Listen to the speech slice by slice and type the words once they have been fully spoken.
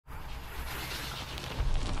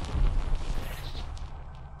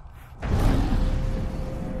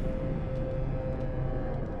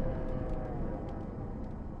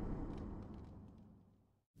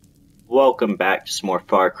Welcome back to some more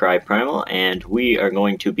Far Cry Primal, and we are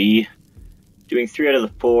going to be doing 3 out of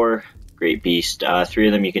the 4 Great Beasts. 3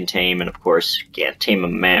 of them you can tame, and of course you can't tame a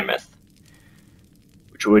mammoth,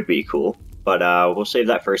 which would be cool, but we'll save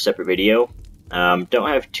that for a separate video. Don't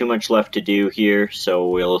have too much left to do here, so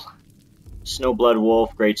we'll Snowblood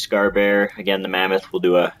Wolf, Great Scar Bear, again the mammoth, we'll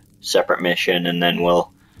do a separate mission, and then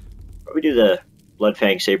we'll probably do the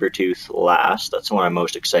Bloodfang Sabretooth last. That's the one I'm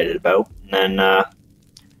most excited about. And then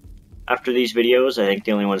after these videos, I think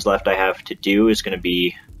the only ones left I have to do is going to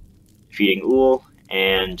be defeating Ull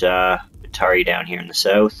and Atari down here in the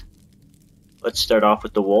south. Let's start off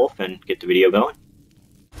with the wolf and get the video going.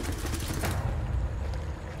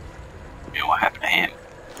 You know what happened to him?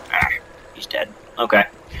 Ah, he's dead. Okay.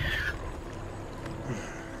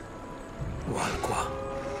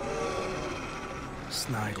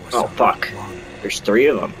 Oh fuck. There's 3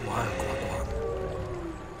 of them.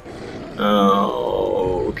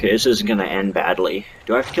 Oh, okay, this isn't gonna end badly.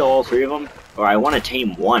 Do I have to kill all 3 of them? Or I want to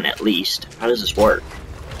tame 1 at least. How does this work?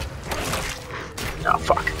 Oh,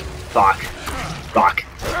 fuck. Fuck. Fuck.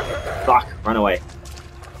 Fuck. Run away.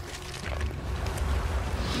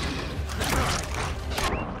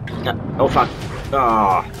 Oh, fuck.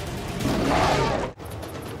 Oh.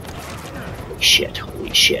 Holy shit.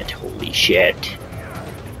 Holy shit. Holy shit.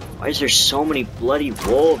 Why is there so many bloody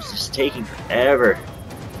wolves? This is taking forever.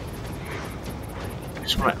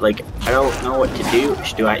 Like, I don't know what to do.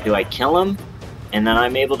 Do I kill him and then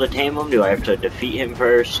I'm able to tame him? Do I have to defeat him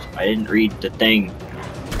first? I didn't read the thing.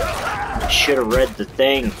 I should have read the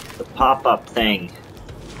thing. The pop-up thing.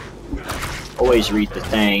 Always read the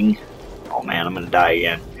thing. Oh man, I'm gonna die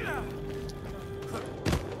again.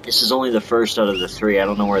 This is only the first out of the 3. I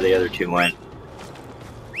don't know where the other 2 went.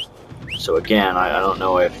 So again, I don't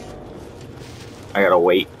know if I gotta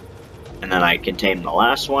wait and then I can tame the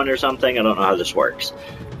last one or something. I don't know how this works.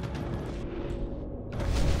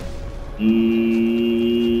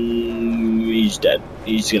 He's dead.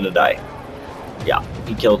 He's gonna die. Yeah,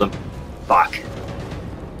 he killed him. Fuck.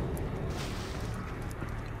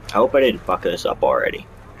 I hope I didn't fuck this up already.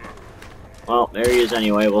 Well, there he is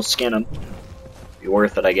anyway. We'll skin him. Be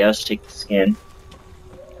worth it, I guess. Take the skin.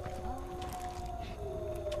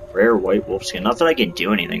 Rare white wolf skin. Not that I can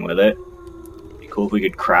do anything with it. Be cool if we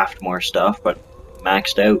could craft more stuff, but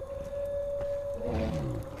maxed out.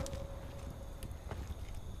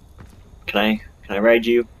 Can I ride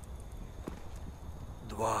you?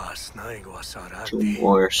 2 more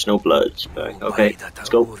snowbloods back. Okay, let's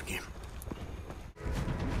go.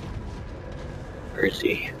 Where is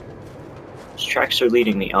he? His tracks are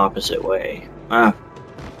leading the opposite way. Ah.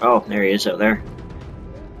 Oh, there he is out there.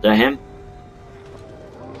 Is that him?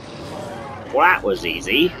 Well, that was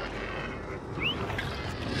easy.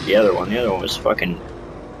 The other one was fucking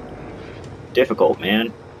difficult,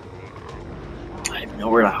 man. I have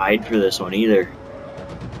nowhere to hide for this one either.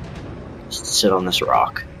 Just sit on this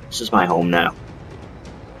rock. This is my home now.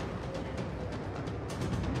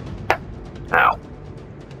 Ow.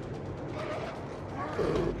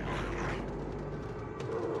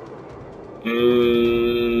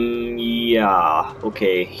 Yeah.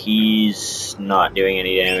 Okay, he's not doing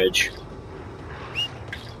any damage.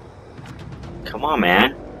 Come on,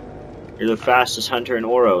 man. You're the fastest hunter in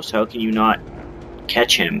Oros. How can you not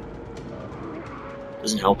catch him?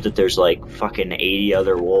 Doesn't help that there's like fucking 80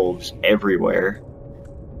 other wolves everywhere.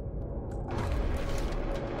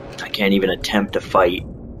 I can't even attempt to fight.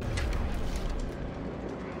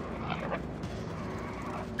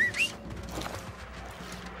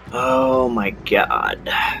 Oh my god.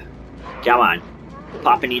 Come on.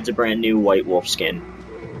 Papa needs a brand new white wolf skin.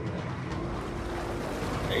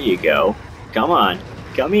 There you go. Come on.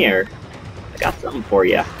 Come here. I got something for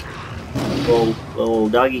you. Little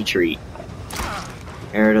doggy treat.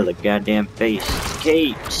 Air to the goddamn face.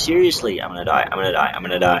 Okay, seriously, I'm gonna die. I'm gonna die. I'm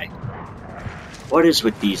gonna die. What is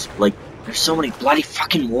with these? Like, there's so many bloody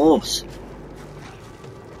fucking wolves.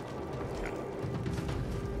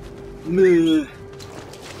 Meh.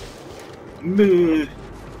 Meh.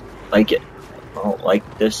 Like it. I don't like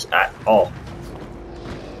this at all.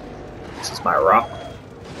 This is my rock.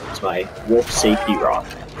 It's my wolf safety rock.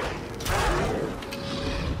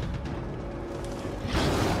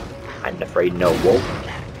 I'm afraid no wolf.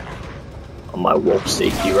 On my wolf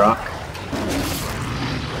safety rock.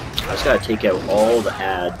 I just gotta take out all the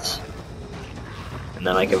ads. And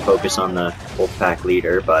then I can focus on the wolf pack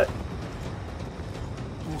leader, but...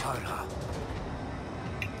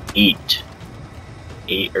 Eat.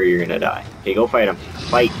 Eat or you're gonna die. Okay, go fight him.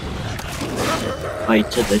 Fight.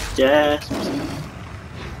 Fight to the death.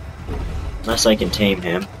 Unless I can tame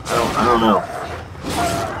him. I don't know.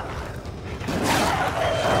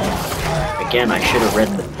 Again, I should have read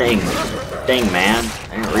the thing. Man.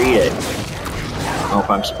 I didn't read it. I don't know if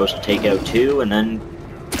I'm supposed to take out 2 and then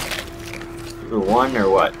do 1 or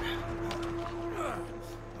what.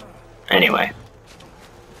 Anyway.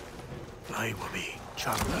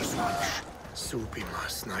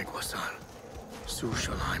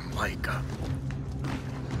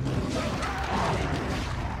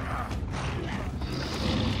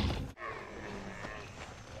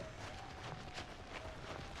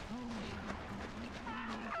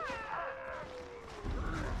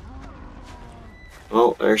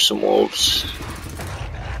 Well, there's some wolves.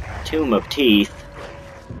 Tomb of Teeth.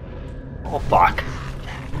 Oh, fuck.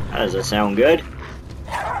 That doesn't sound good.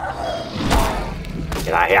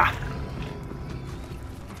 Get out of here.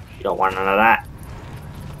 You don't want none of that.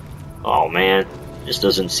 Oh, man. This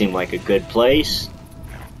doesn't seem like a good place.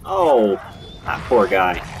 Oh, that poor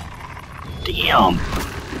guy. Damn.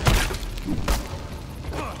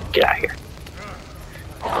 Get out of here.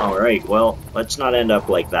 Alright, well, let's not end up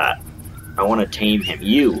like that. I want to tame him.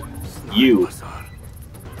 You.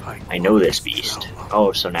 I know this beast.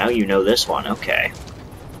 Oh, so now you know this one. Okay.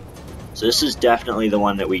 So this is definitely the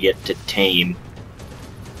one that we get to tame.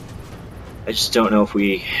 I just don't know if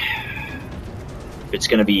it's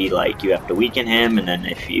gonna be like you have to weaken him, and then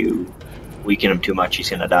if you weaken him too much, he's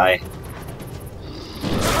gonna die. I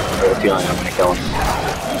have a feeling I'm gonna kill him.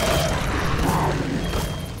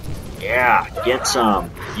 Yeah, get some.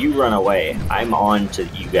 You run away. I'm on to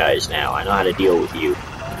you guys now. I know how to deal with you.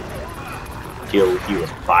 Deal with you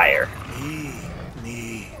with fire.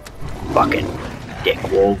 Fucking dick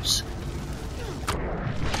wolves.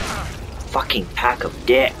 Fucking pack of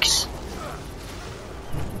dicks.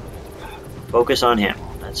 Focus on him.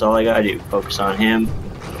 That's all I gotta do. Focus on him.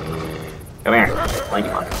 Come here. Light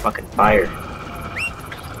him on fucking fire.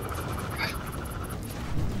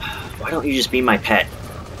 Why don't you just be my pet?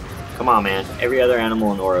 Come on, man. Every other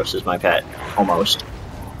animal in Oros is my pet. Almost.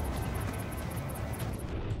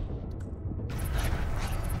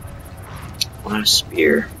 Last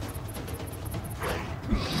spear.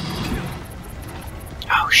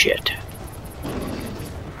 Oh, shit.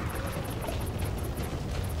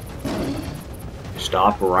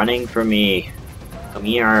 Stop running from me. Come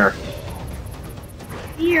here.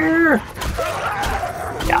 Here.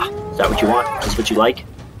 Yeah. Is that what you want? Is this what you like?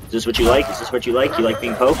 Is this what you like? Is this what you like? You like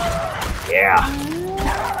being poked? Yeah.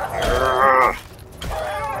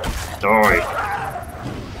 Die.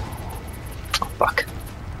 Oh, fuck.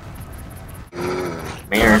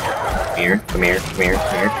 Come here. Come here. Come here. Come here.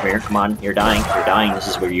 Come here. Come here. Come on. You're dying. You're dying. This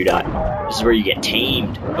is where you die. This is where you get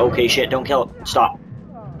tamed. Okay, shit. Don't kill it. Stop.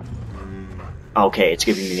 Okay, it's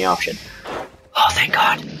giving me the option. Oh, thank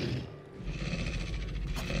God.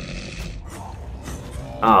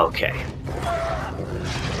 Okay.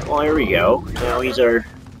 Well, here we go. Now he's our...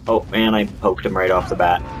 Oh, man, I poked him right off the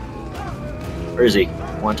bat. Where is he?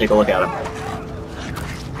 I want to take a look at him.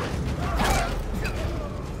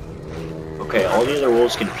 Okay, all the other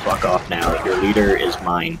wolves can fuck off now. Your leader is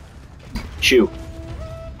mine. Shoo.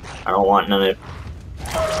 I don't want none of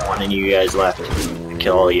you guys left to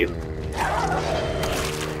kill all of you.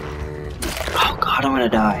 Oh God, I'm gonna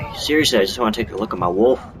die. Seriously, I just want to take a look at my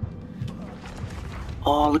wolf.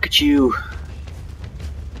 Oh, look at you.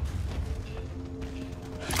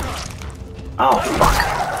 Oh, fuck.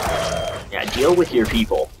 Yeah, deal with your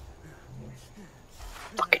people.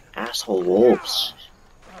 Fucking asshole wolves.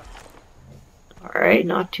 Alright,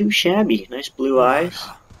 not too shabby. Nice blue eyes.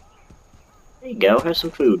 There you go, have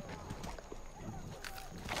some food.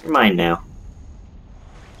 You're mine now.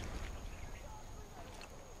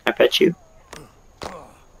 Can I pet you?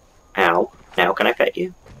 Ow. Now can I pet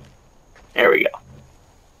you? There we go.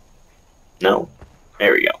 No.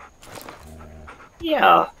 There we go.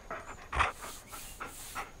 Yeah.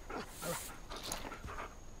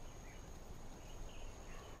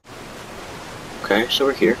 Okay, so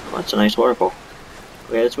we're here. Oh, that's a nice waterfall.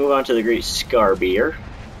 Okay, let's move on to the Great Scar Bear.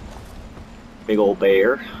 Big old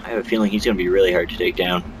bear. I have a feeling he's going to be really hard to take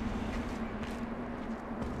down.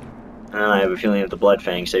 I have a feeling that the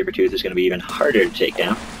Bloodfang Sabretooth is going to be even harder to take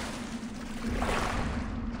down.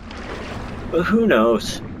 But who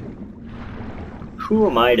knows? Who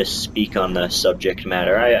am I to speak on the subject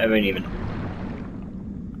matter? I haven't even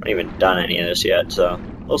done any of this yet, so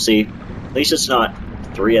we'll see. At least it's not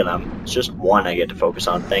 3 of them. It's just 1 I get to focus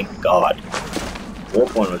on, thank God.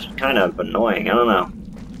 Wolf one was kind of annoying, I don't know.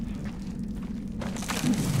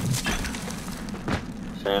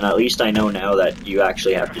 And at least I know now that you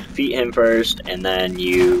actually have to defeat him first, and then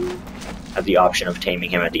you have the option of taming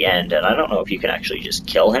him at the end. And I don't know if you can actually just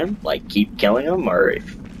kill him, like keep killing him, or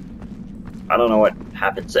if... I don't know what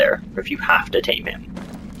happens there, or if you have to tame him.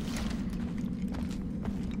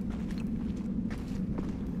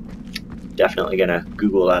 Definitely gonna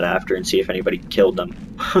Google that after and see if anybody killed them.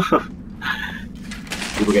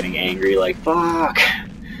 People getting angry like, fuck!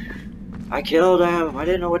 I killed him! I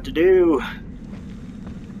didn't know what to do!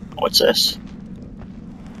 What's this?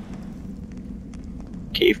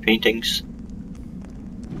 Cave paintings?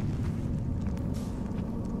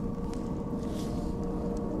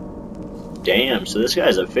 Damn, so this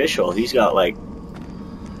guy's official. He's got like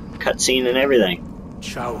cutscene and everything.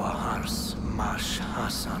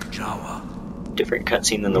 Different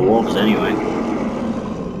cutscene than the wolves anyway.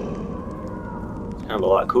 Kind of a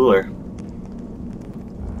lot cooler.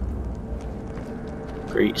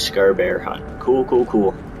 Great Scar Bear hunt. Cool, cool,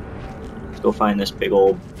 cool. Let's go find this big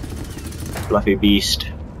old fluffy beast.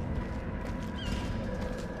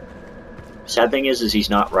 Sad thing is he's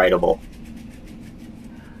not rideable.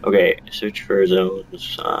 Okay, search for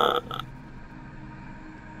zones. To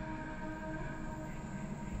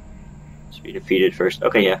be defeated first.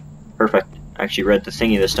 Okay, yeah, perfect. I actually read the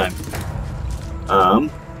thingy this time.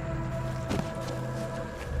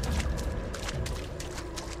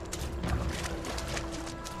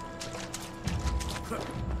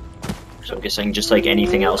 So I'm guessing just like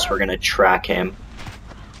anything else, we're gonna track him.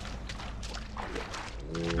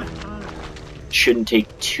 Shouldn't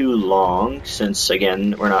take too long, since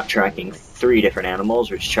again we're not tracking 3 different animals,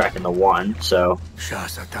 we're just tracking the one, so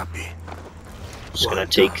it's gonna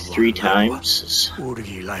take 3 times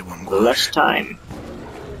less time.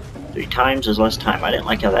 3 times is less time. I didn't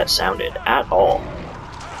like how that sounded at all.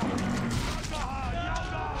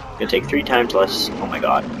 It's gonna take 3 times less. Oh my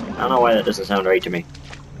god. I don't know why that doesn't sound right to me.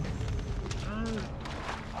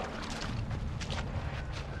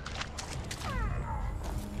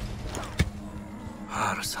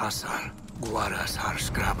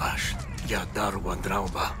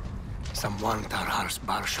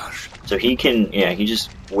 So he can, yeah, he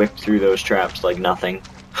just whipped through those traps like nothing.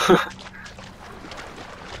 Guess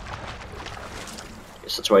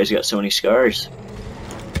that's why he's got so many scars.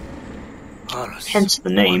 Hence the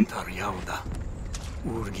name.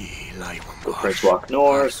 Footprints walk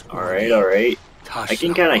north. Alright, alright. I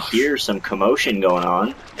can kind of hear some commotion going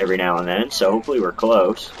on every now and then, so hopefully we're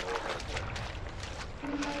close.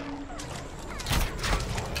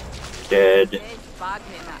 Dead.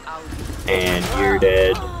 And you're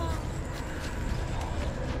dead.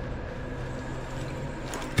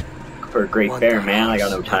 For a great bear, man, I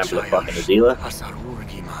got no time for the fucking Azila.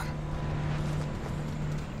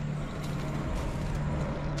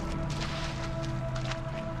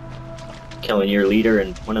 Killing your leader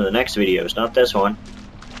in one of the next videos, not this one.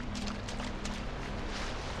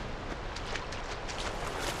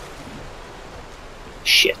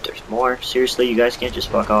 Shit, there's more. Seriously, you guys can't just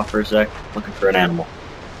fuck off for a sec? I'm looking for an animal.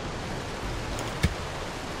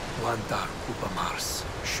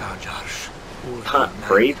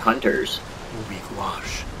 Brave hunters.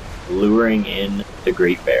 Luring in the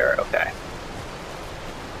great bear, okay.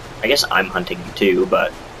 I guess I'm hunting too,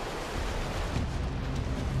 but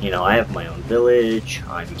you know, I have my own village,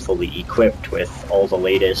 I'm fully equipped with all the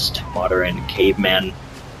latest modern caveman,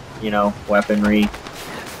 you know, weaponry.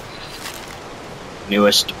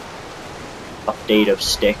 Newest update of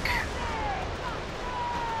stick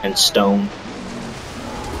and stone.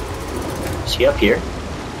 Is he up here?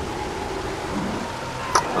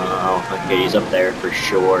 Oh, okay, he's up there for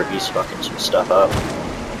sure. He's fucking some stuff up.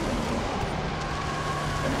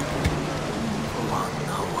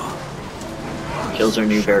 Kills our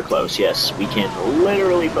new bear close. Yes, we can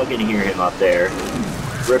literally fucking hear him up there,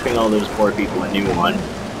 ripping all those poor people a new one.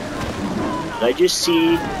 Did I just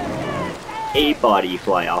see a body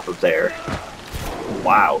fly off of there?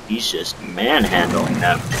 Wow, he's just manhandling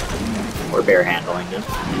them. Or bear handling them.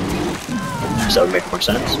 So that would make more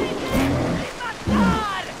sense.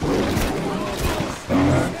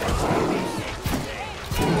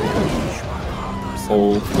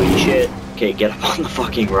 Holy shit. Okay, get up on the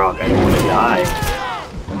fucking rock. I don't want to die.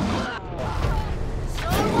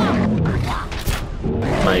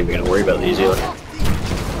 I'm not even gonna worry about these either.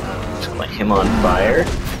 Just light him on fire.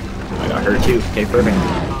 I got her too. Okay, perfect.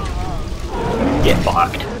 Get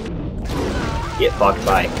fucked. Get fucked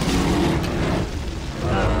by.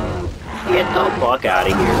 Get the fuck out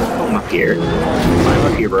of here. Come up here. Climb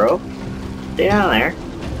up here, bro. Stay down there.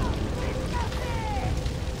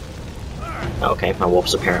 Okay, my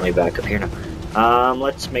wolf's apparently back up here now.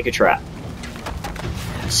 Let's make a trap.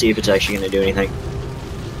 See if it's actually gonna do anything.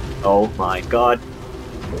 Oh my god.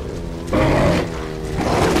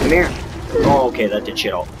 Come here. Oh, okay, that did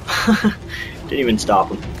shit all. Didn't even stop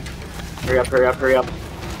him. Hurry up, hurry up, hurry up.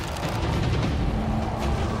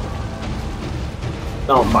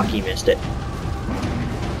 Oh fuck, he missed it.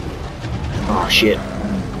 Oh shit.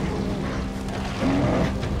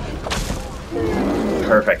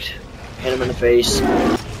 Perfect. Hit him in the face.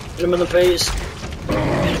 Hit him in the face. Hit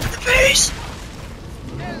him in the face.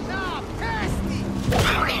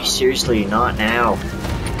 Okay, seriously, not now.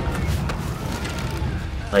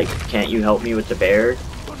 Like, can't you help me with the bear?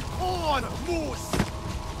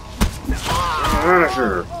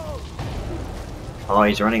 Oh,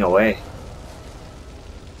 he's running away.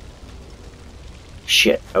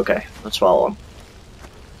 Shit, okay, let's follow him.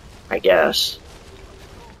 I guess.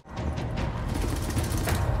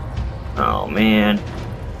 Oh man.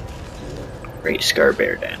 Great Scar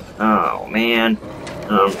Bear Den. Oh man.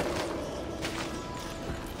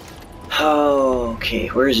 Okay,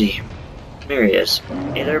 where is he? There he is.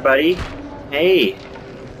 Hey there, buddy. Hey,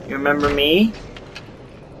 you remember me?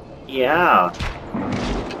 Yeah.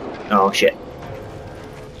 Oh shit.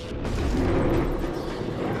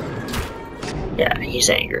 Yeah, he's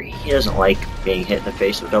angry. He doesn't like being hit in the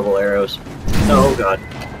face with double arrows. Oh god.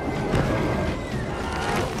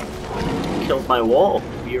 Killed my wolf.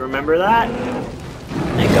 You remember that?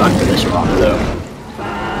 Thank god for this rock though.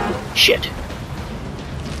 Shit.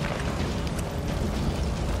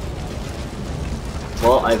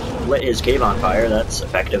 Well, I've lit his cave on fire. That's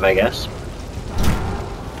effective, I guess.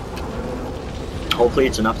 Hopefully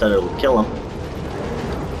it's enough that it'll kill him.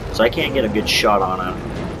 So I can't get a good shot on him.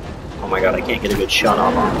 Oh my god, I can't get a good shot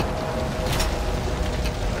off on him.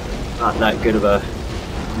 Not that good of a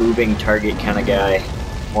moving target kind of guy.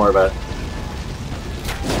 More of a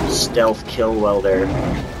stealth kill while they're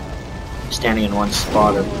standing in one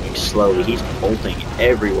spot or moving slowly. He's bolting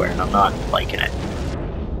everywhere and I'm not liking it.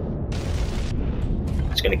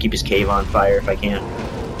 Just gonna keep his cave on fire if I can.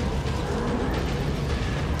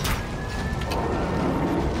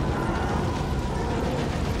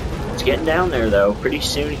 It's getting down there though. Pretty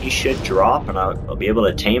soon he should drop and I'll be able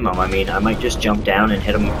to tame him. I mean, I might just jump down and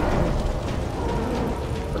hit him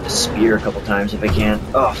with a spear a couple times if I can.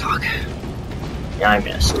 Oh fuck. Yeah, I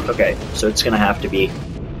missed. Okay, so it's gonna have to be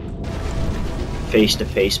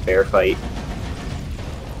face-to-face bear fight.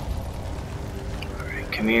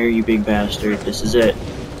 Alright, come here, you big bastard. This is it.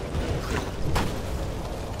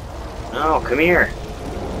 No, come here.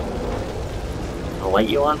 I'll light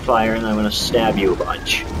you on fire and I'm gonna stab you a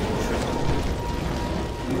bunch.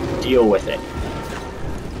 Deal with it.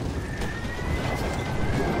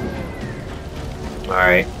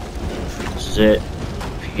 Alright. This is it.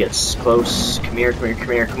 If he gets close, come here, come here, come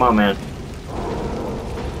here, come on, man.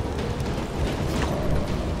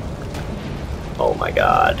 Oh my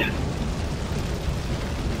god.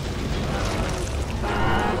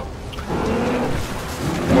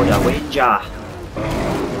 For the Wenja.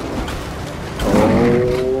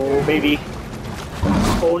 Oh, baby.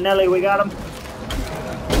 Oh, Nelly, we got him.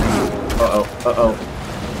 Uh-oh, uh-oh.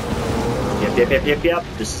 Yep, yep, yep, yep, yep.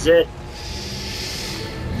 This is it.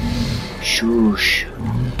 Shoosh.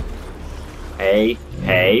 Hey,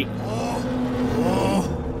 hey.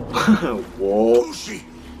 Whoa.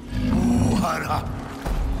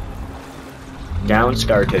 Down,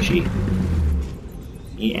 Scartushy.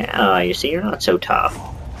 Yeah, you see, you're not so tough.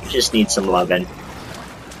 You just need some loving.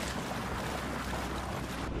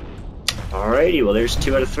 Alrighty, well there's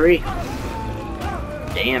 2 out of 3.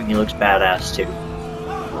 Damn, he looks badass too.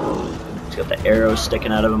 He's got the arrows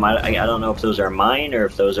sticking out of him. I don't know if those are mine or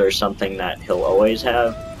if those are something that he'll always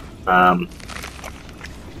have.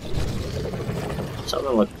 Some of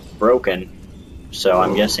them look broken, so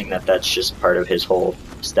I'm guessing that that's just part of his whole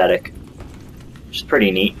aesthetic. Which is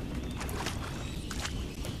pretty neat.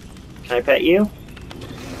 Can I pet you?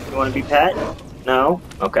 You want to be pet? No?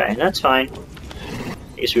 Okay, that's fine.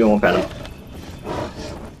 I guess we won't pet him.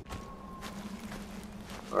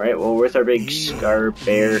 Alright, well, we're with our big Scar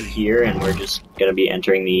Bear here, and we're just gonna be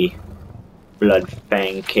entering the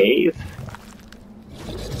Bloodfang Cave.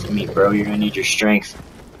 So meet, bro, you're gonna need your strength.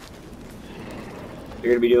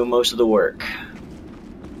 You're gonna be doing most of the work.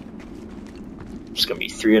 It's gonna be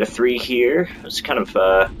 3 out of 3 here. It's kind of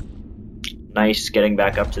nice getting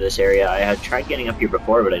back up to this area. I had tried getting up here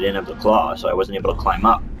before, but I didn't have the claw, so I wasn't able to climb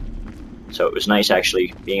up. So it was nice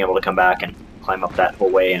actually being able to come back and climb up that whole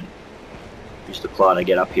way and use the claw to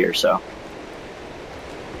get up here, so.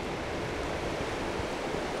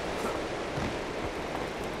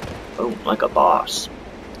 Boom, like a boss.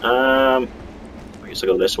 I guess I'll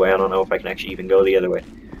go this way. I don't know if I can actually even go the other way.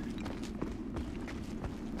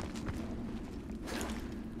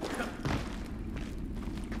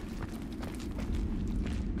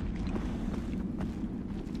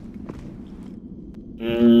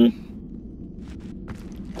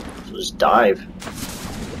 So just dive.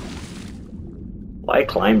 Why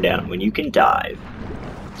climb down when you can dive?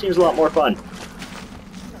 Seems a lot more fun.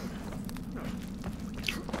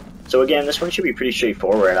 So again, this one should be pretty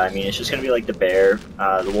straightforward. I mean, it's just going to be like the bear.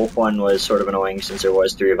 The wolf one was sort of annoying since there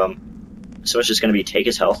was 3 of them. So it's just going to be take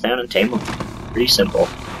his health down and tame him. Pretty simple.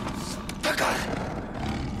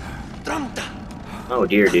 Oh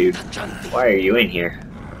dear, dude. Why are you in here?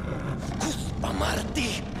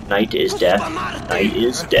 Night is death. Night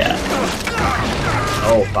is death.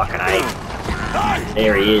 Oh, fucking A.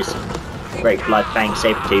 There he is. Great Bloodfang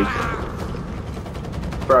Sabretooth.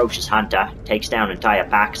 Ferocious hunter. Takes down entire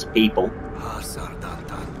packs of people.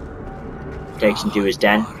 Takes him to his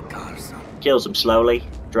den. Kills him slowly.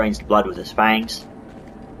 Drains the blood with his fangs.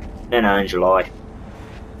 Then earns your life.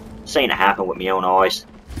 Seen it happen with my own eyes.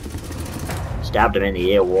 Stabbed him in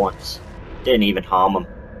the ear once. Didn't even harm him.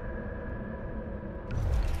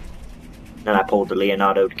 Then I pulled the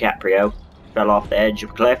Leonardo DiCaprio. Fell off the edge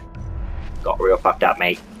of a cliff. Got real fucked up,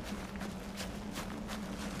 mate.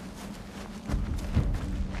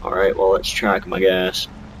 Alright, well, let's track my gas.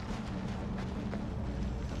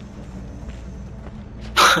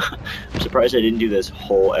 I'm surprised I didn't do this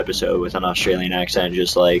whole episode with an Australian accent,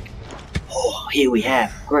 just like, oh, here we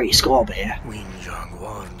have Great Skull Bear.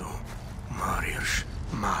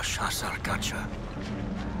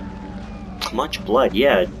 Much blood,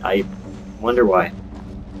 yeah, I wonder why.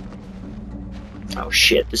 Oh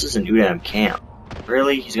shit, this is an Udam camp.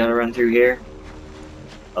 Really? He's gotta run through here?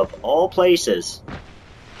 Of all places.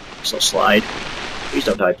 So slide. Please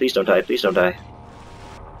don't die, please don't die, please don't die.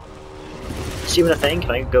 See what I think?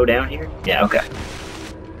 Can I go down here? Yeah, okay.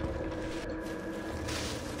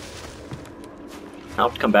 I'll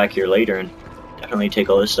have to come back here later and definitely take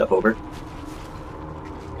all this stuff over.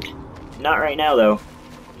 Not right now, though.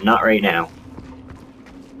 Not right now.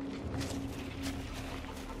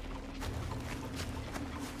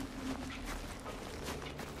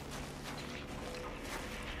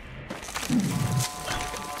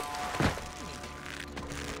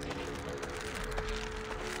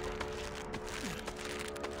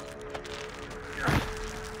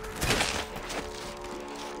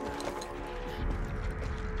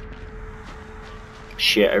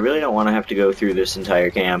 Shit, I really don't want to have to go through this entire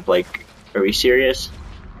camp. Like, are we serious?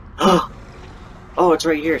 Oh, it's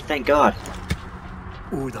right here, thank God.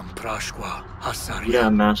 Udam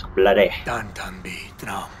mask bloody.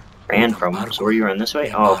 Ran from him, so were you run this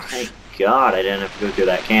way? Oh, thank God I didn't have to go through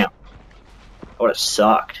that camp. That would have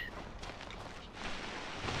sucked.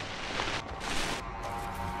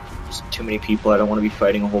 There's too many people, I don't want to be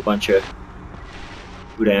fighting a whole bunch of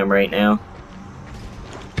Udam right now.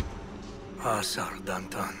 Asar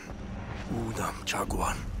dantan, udam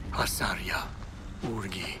chagwan, asarya,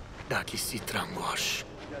 urgi, dakisitrangwash.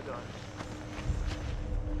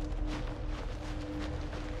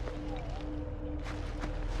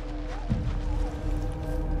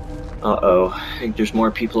 Uh-oh, I think there's more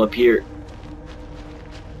people up here.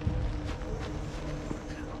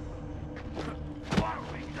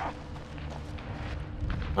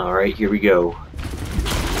 Alright, here we go.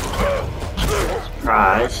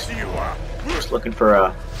 Surprise. Just looking for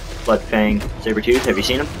a Bloodfang Sabretooth. Have you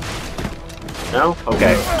seen him? No?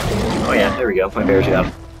 Okay. Oh yeah, there we go. My bear's got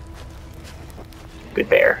him. Good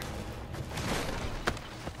bear.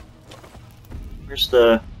 Where's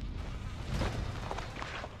the...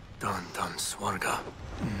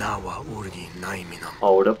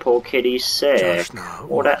 Oh, the poor kitty's sick.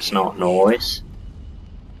 Oh, that's not nice.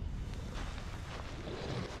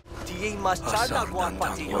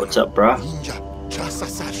 What's up, bro?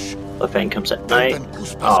 Bloodfang comes at night.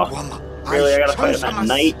 Oh, really? I gotta fight him at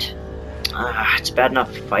night? Ah, it's bad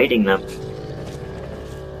enough fighting them.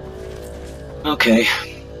 Okay.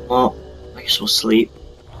 Well, I guess we'll sleep.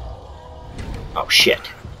 Oh shit.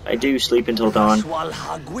 I do sleep until dawn.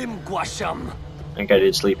 I think I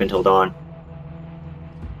did sleep until dawn.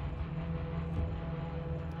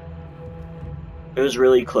 It was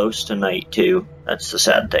really close to night too. That's the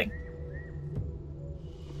sad thing.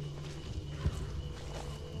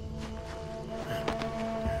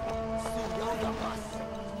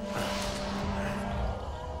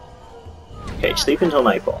 Okay, sleep until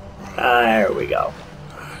nightfall. There we go.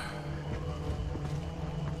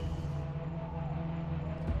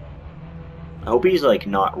 I hope he's like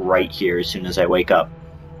not right here as soon as I wake up.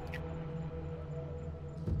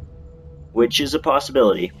 Which is a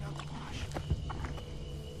possibility.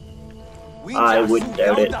 I wouldn't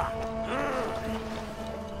doubt it.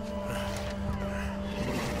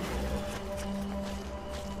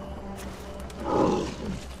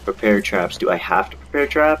 Prepare traps. Do I have to prepare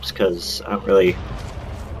traps? Because I don't really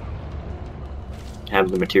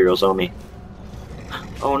have the materials on me.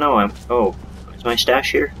 Oh no, oh, is my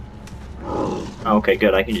stash here? Oh, okay,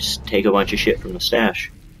 good. I can just take a bunch of shit from the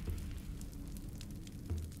stash.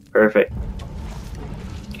 Perfect.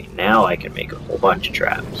 Okay, now I can make a whole bunch of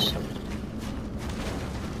traps.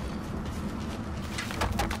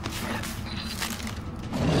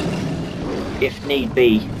 If need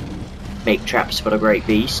be, make traps for the great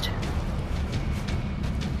beast.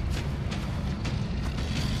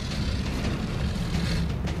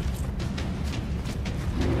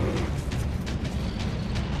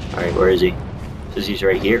 Alright, where is he? Says he's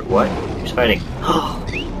right here. What? Who's fighting? Oh,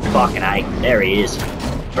 fucking A. There he is.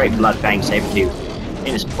 Great Bloodfang Sabretooth.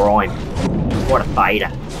 In his prime. What a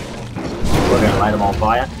fighter. We're gonna light him on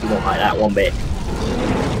fire. He won't like that one bit.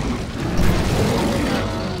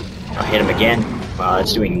 I'll hit him again. Wow,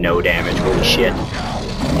 that's doing no damage. Holy shit.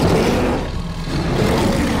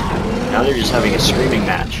 Now they're just having a screaming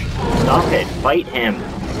match. Stop it. Fight him.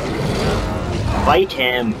 Fight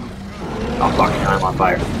him. Oh, fucking hell, I'm on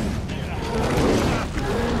fire.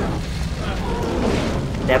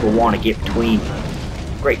 Never want to get between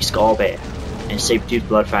Great Skullbear and Sabretooth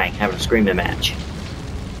Bloodfang having a screaming match.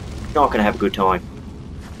 Not gonna have a good time.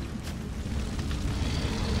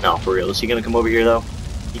 No, for real. Is he gonna come over here though?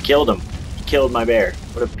 He killed him. He killed my bear.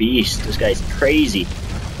 What a beast. This guy's crazy.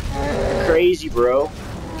 Crazy, bro.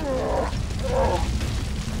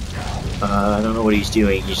 I don't know what he's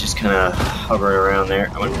doing. He's just kind of hovering around there.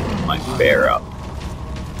 I'm gonna put my bear up.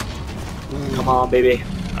 Come on, baby.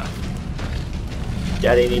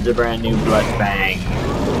 Daddy needs a brand new Bloodfang.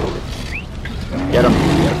 Get him.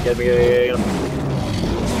 Get him.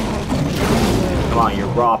 Come on, you're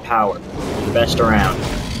raw power. You're the best around.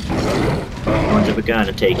 No one's ever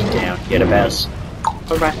gonna take you down. Get a best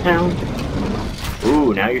around.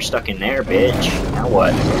 Ooh, now you're stuck in there, bitch. Now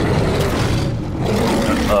what?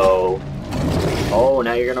 Uh-oh. Oh,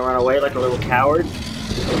 now you're gonna run away like a little coward?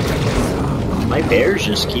 My bear's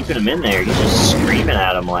just keeping him in there. He's just screaming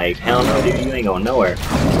at him like, hell no, dude, you ain't going nowhere.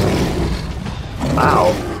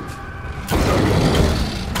 Wow.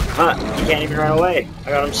 Huh, he can't even run away. I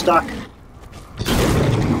got him stuck.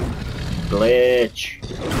 Glitch.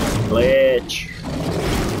 Glitch.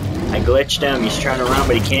 I glitched him. He's trying to run,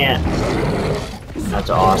 but he can't. That's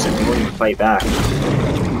awesome. He won't even fight back.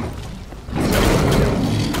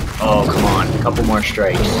 Oh, come on. A couple more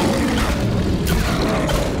strikes.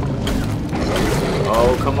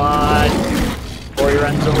 Oh, come on. Before he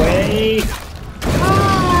runs away.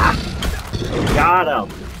 Ah! Got him.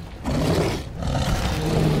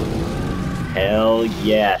 Hell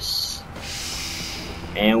yes.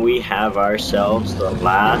 And we have ourselves the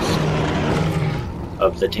last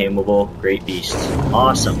of the tameable great beasts.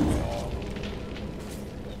 Awesome.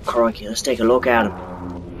 Crikey, let's take a look at him.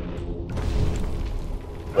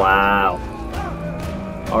 Wow.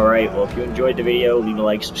 Alright, well if you enjoyed the video, leave a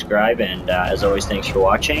like, subscribe, and as always, thanks for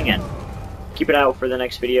watching, and keep it out for the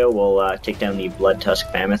next video. We'll take down the Blood Tusk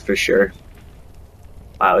Mammoth for sure.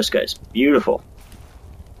 Wow, this guy's beautiful.